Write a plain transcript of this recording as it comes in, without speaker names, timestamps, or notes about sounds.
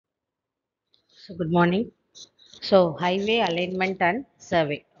So good morning. So highway alignment and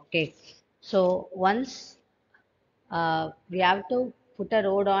survey. Okay. So once we have to put a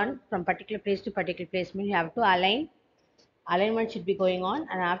road on from particular place to particular place, means you have to align. Alignment should be going on,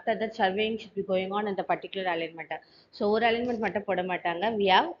 and after that surveying should be going on in the particular alignment. So ஒரு alignment மட்டும் போட மாட்டாங்க. We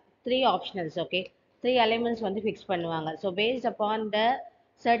have three optionals. Okay. Three alignments வந்து fix பண்ணுவாங்க. So based upon the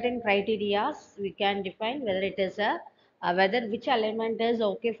certain criteria, we can define whether it is a whether which alignment is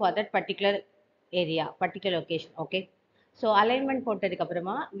okay for that particular area, particular location. Okay. So alignment போட்டதுக்கு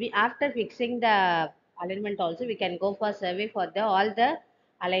அப்புறமா we after fixing the alignment also we can go for survey for the all the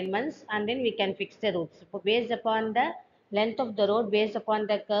alignments, and then we can fix the routes. So based upon the length of the road, based upon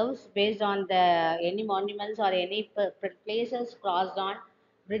the curves, based on the any monuments or any places crossed on,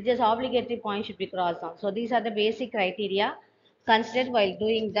 bridges obligatory points should be crossed on. So these are the basic criteria considered while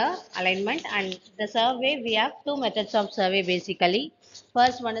doing the alignment. And the survey, we have two methods of survey basically.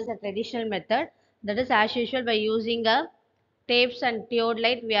 First one is a traditional method, that is as usual by using a tapes and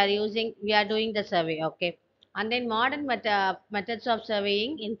theodolite we are doing the survey. Okay. And then modern methods of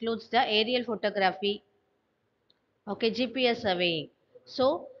surveying includes the aerial photography. Okay, GPS surveying. So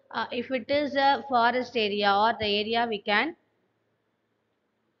if it is a forest area or the area we can't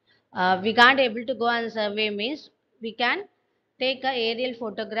able to go and survey, means we can take a aerial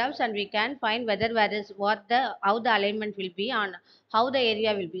photographs and we can find whether where is what the how the alignment will be on how the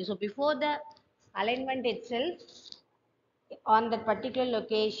area will be. So before the alignment itself on that particular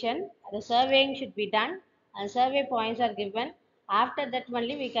location, the surveying should be done and survey points are given. After that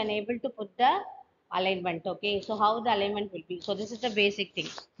only we can able to put the alignment. Okay, so how the alignment will be. So this is the basic thing.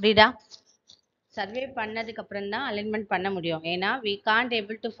 Rida, survey பண்ணதுக்கு அப்புறம் தான் alignment பண்ண முடியும். ஏன்னா we can't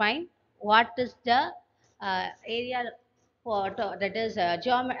able to find what is the area for that is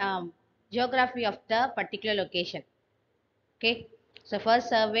geography of the particular location. Okay, so first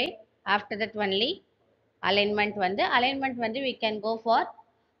survey, after that only alignment வந்து we can go for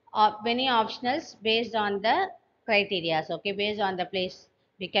many optionals based on the criteria. Okay, based on the place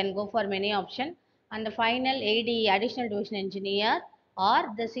we can go for many option, and the final AD, additional division engineer, or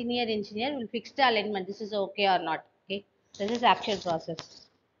the senior engineer will fix the alignment, this is okay or not. Okay, this is actual process.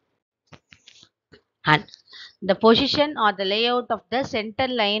 And the position or the layout of the center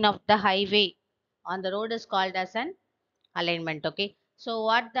line of the highway on the road is called as an alignment. Okay, so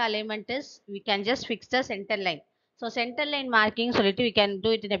what the alignment is, we can just fix the center line. So center line marking சொல்லிட்டு we can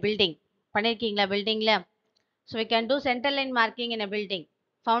do it in a building. பண்ணிருக்கீங்களா buildingல? So we can do center line marking in a building.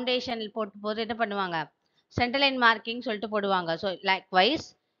 Foundation போட்டு போது என்ன பண்ணுவாங்க, center line marking சொல்லிட்டு போடுவாங்க. So likewise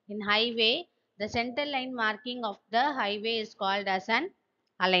in highway, the center line marking of the highway is called as an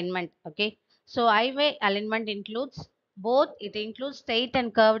alignment. Okay, so highway alignment includes both, it includes straight and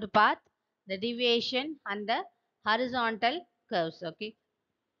curved path, the deviation, and the horizontal curves. Okay,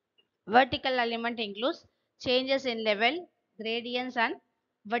 vertical alignment includes changes in level, gradients, and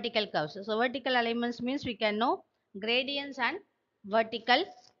vertical curves. So vertical alignments means we can know gradients and vertical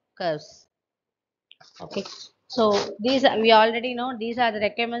curves. Okay, so these we already know these are the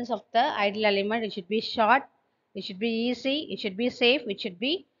requirements of the ideal alignment. It should be short, it should be easy, it should be safe, it should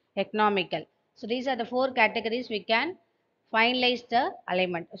be economical. So these are the four categories we can finalize the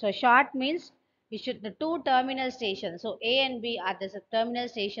alignment. So short means we should the two terminal stations. So A and B are the terminal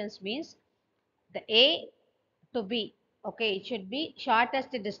stations, means the A to B. Okay, it should be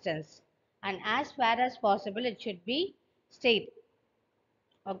shortest distance, and as far as possible it should be straight.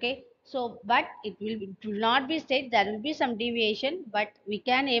 Okay, so but it will not be straight, there will be some deviation, but we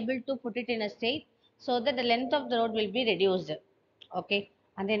can able to put it in a straight so that the length of the road will be reduced. Okay,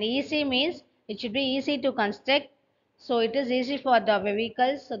 and then easy means it should be easy to construct, so it is easy for the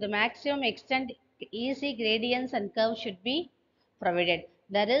vehicles, so the maximum extent easy gradients and curves should be provided.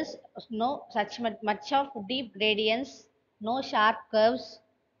 There is no such much of deep gradients, no sharp curves.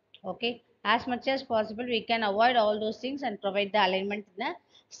 Okay, as much as possible we can avoid all those things and provide the alignment in a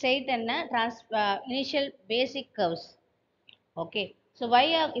straight and a initial basic curves. Okay, so why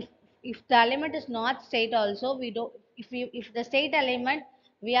if the alignment is not straight also, we don't, if the straight alignment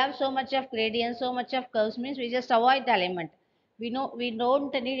we have so much of gradient, so much of curves, means we just avoid the alignment. We know we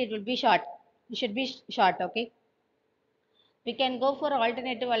don't need, it will be short, it should be short. Okay, we can go for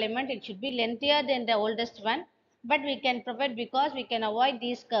alternative alignment, it should be lengthier than the oldest one, but we can provide because we can avoid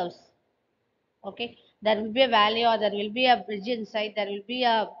these curves. Okay, there will be a valley or there will be a bridge inside, there will be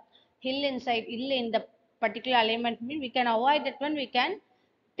a hill in the particular alignment, mean we can avoid that one, we can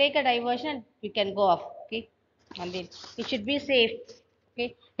take a diversion and we can go off. Okay, and then it should be safe.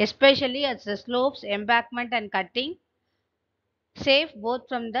 Okay, especially as the slopes, embankment, and cutting, safe both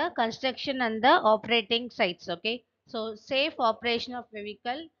from the construction and the operating sites. Okay, so safe operation of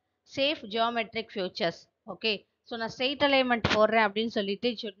vehicle, safe geometric features. Okay, so நான் straight alignment போடுறேன் அப்படின்னு சொல்லிட்டு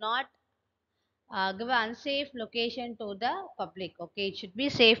it should not give an unsafe location to the public. Okay, it should be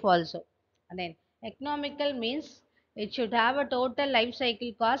safe also. And then economical means it should have a total life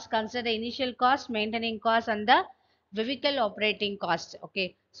cycle cost, consider the initial cost, maintaining cost, and the vehicle operating cost. Okay,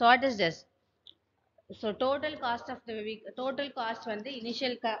 so what is this? So total cost of the total cost when the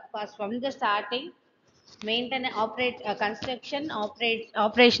initial cost from the starting, maintenance, construction,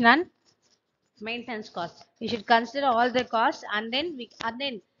 operation and maintenance cost. We should consider all the costs, and then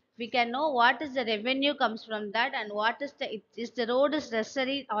we can know what is the revenue comes from that, and what is is the road is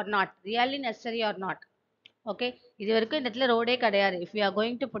necessary or not, really necessary or not. Okay, இது வரைக்கும் இந்த இடத்துல ரோடே கிடையாது. If we are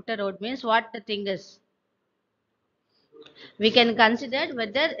going to put a road means what the thing is, we can consider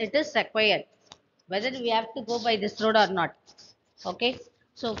whether it is required, whether we have to go by this road or not. Okay,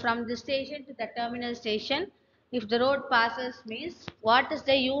 so from this station to the terminal station, if the road passes means what is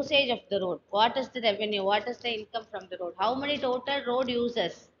the usage of the road, what is the revenue, what is the income from the road, how many total road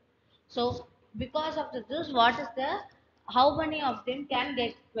users. So because of this, what is the, how many of them can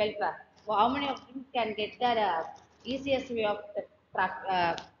get welfare, how many of them can get the easiest way of the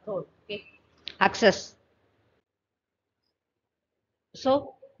road. Okay, access. So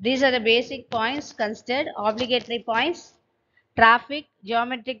these are the basic points considered, obligatory points, traffic,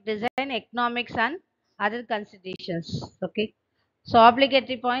 geometric design, economics and other considerations. Okay. So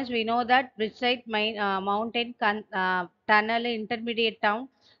obligatory points, we know that bridge site, mountain, tunnel, intermediate town,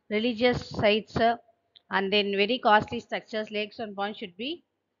 religious sites, and then very costly structures, lakes and ponds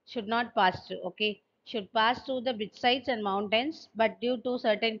should not pass through. Okay. Should pass through the bridge sites and mountains, but due to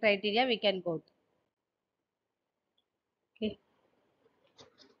certain criteria, we can go. Okay.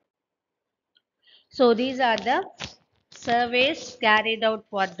 So these are the surveys carried out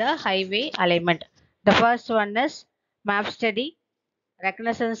for the highway alignment. The first one is map study,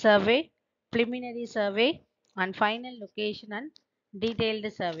 reconnaissance survey, preliminary survey, and final location and detailed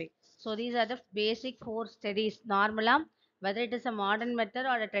survey. So these are the basic four studies. Normally, whether it is a modern method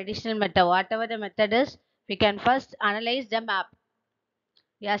or a traditional method, whatever the method is, we can first analyze the map.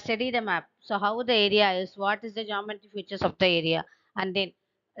 Yeah, study the map. So how the area is, what is the geometric features of the area, and then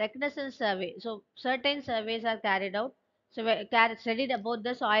reconnaissance survey. So certain surveys are carried out. So we studied about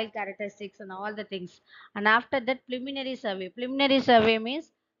the soil characteristics and all the things. And after that, preliminary survey. Preliminary survey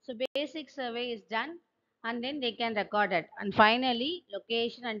means so basic survey is done, and then they can record it. And finally,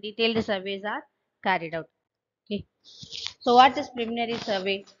 location and detailed surveys are carried out. Okay. So what is preliminary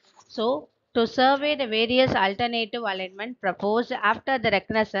survey? So to survey the various alternative alignment proposed after the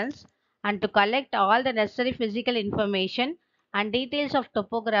reconnaissance and to collect all the necessary physical information and details of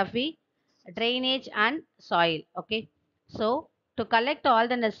topography, drainage and soil. Okay. So to collect all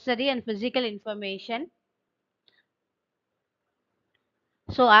the necessary and physical information,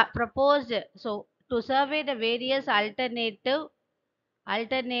 so proposed, so to survey the various alternative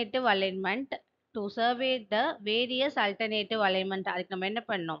alignment, to survey the various alternative alignment, அதுக்கு நம்ம என்ன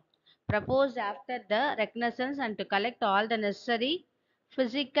பண்ணோம், proposed after the reconnaissance and to collect all the necessary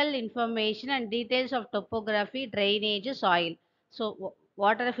physical information and details of topography, drainage, soil. So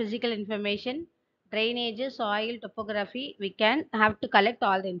what are the physical information, drainage, soil, topography, we can have to collect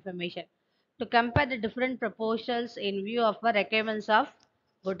all the information to compare the different proposals in view of the requirements of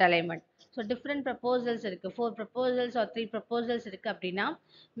good alignment. So different proposals இருக்கு, 4 proposals or 3 proposals இருக்கு அப்படின்னா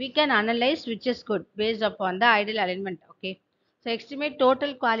we can analyze which is good based upon the ideal alignment. Okay, so estimate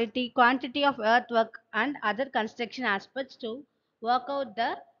total quantity of earthwork and other construction aspects to work out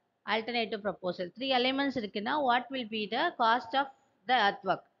the alternative proposal. 3 elements இருக்குன்னா what will be the cost of the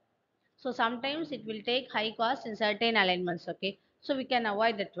earthwork. So sometimes it will take high cost in certain alignments. Okay, so we can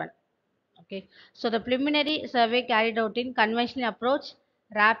avoid that one. Okay, so the preliminary survey carried out in conventional approach,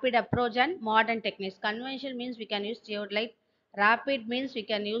 rapid approach and modern techniques. Conventional means we can use geodelight, rapid means we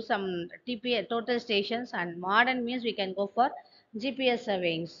can use some TPS total stations, and modern means we can go for GPS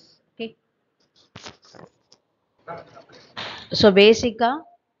surveying. Okay, so basically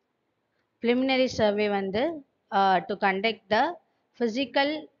preliminary survey வந்து to conduct the physical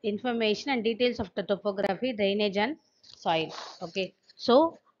information and details of the topography, drainage and soil. Okay, so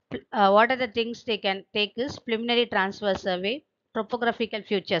what are the things they can take is preliminary transfer survey, topographical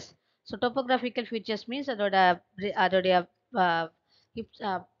features. So topographical features means அதோடைய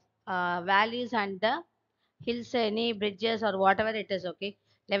uh, valleys and the hills, any bridges or whatever it is. Okay,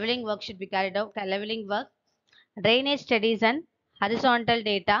 leveling work should be carried out, leveling work, drainage studies and horizontal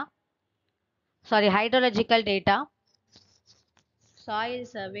data, sorry, hydrological data, soil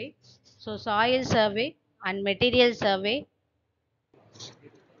survey. So soil survey and material survey.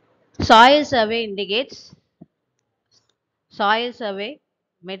 Soil survey indicates soil survey.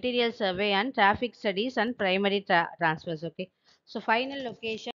 material survey and traffic studies and primary transfers. Okay. So final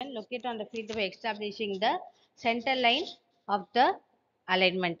location, locate on the field by establishing the center line of the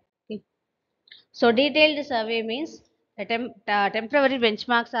alignment. Okay. So detailed survey means the temporary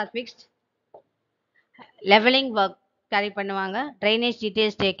benchmarks are fixed, leveling work carry பண்ணுவாங்க, drainage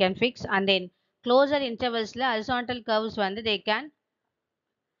details they can fix, and then closer intervals horizontal curves வந்து they can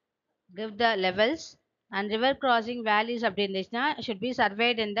give the levels, and river crossing valleys அப்படி இருந்துச்சுன்னா should be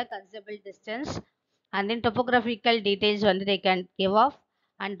surveyed in the considerable distance, and then topographical details வந்து they can give off,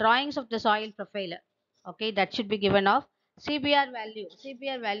 and drawings of the soil profile, okay, that should be given off. cbr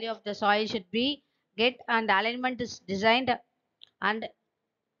value of the soil should be get, and alignment is designed. And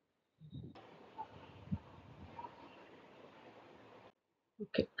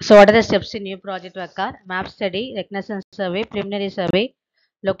okay. So what are the steps in new project work are map study, reconnaissance survey, preliminary survey,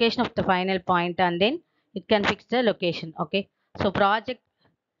 location of the final point, and then it can fix the location. Okay. So project,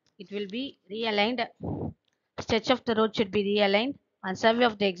 it will be realigned. Stretch of the road should be realigned, and survey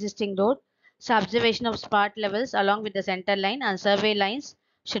of the existing road. So observation of spot levels along with the center line and survey lines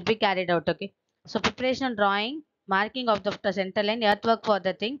should be carried out. Okay. So preparation and drawing, marking of the center line, earthwork for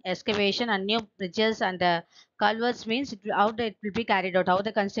the thing, excavation and new bridges and the culverts means how it will be carried out, how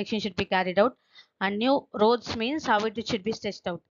the construction should be carried out, and new roads means how it should be stretched out.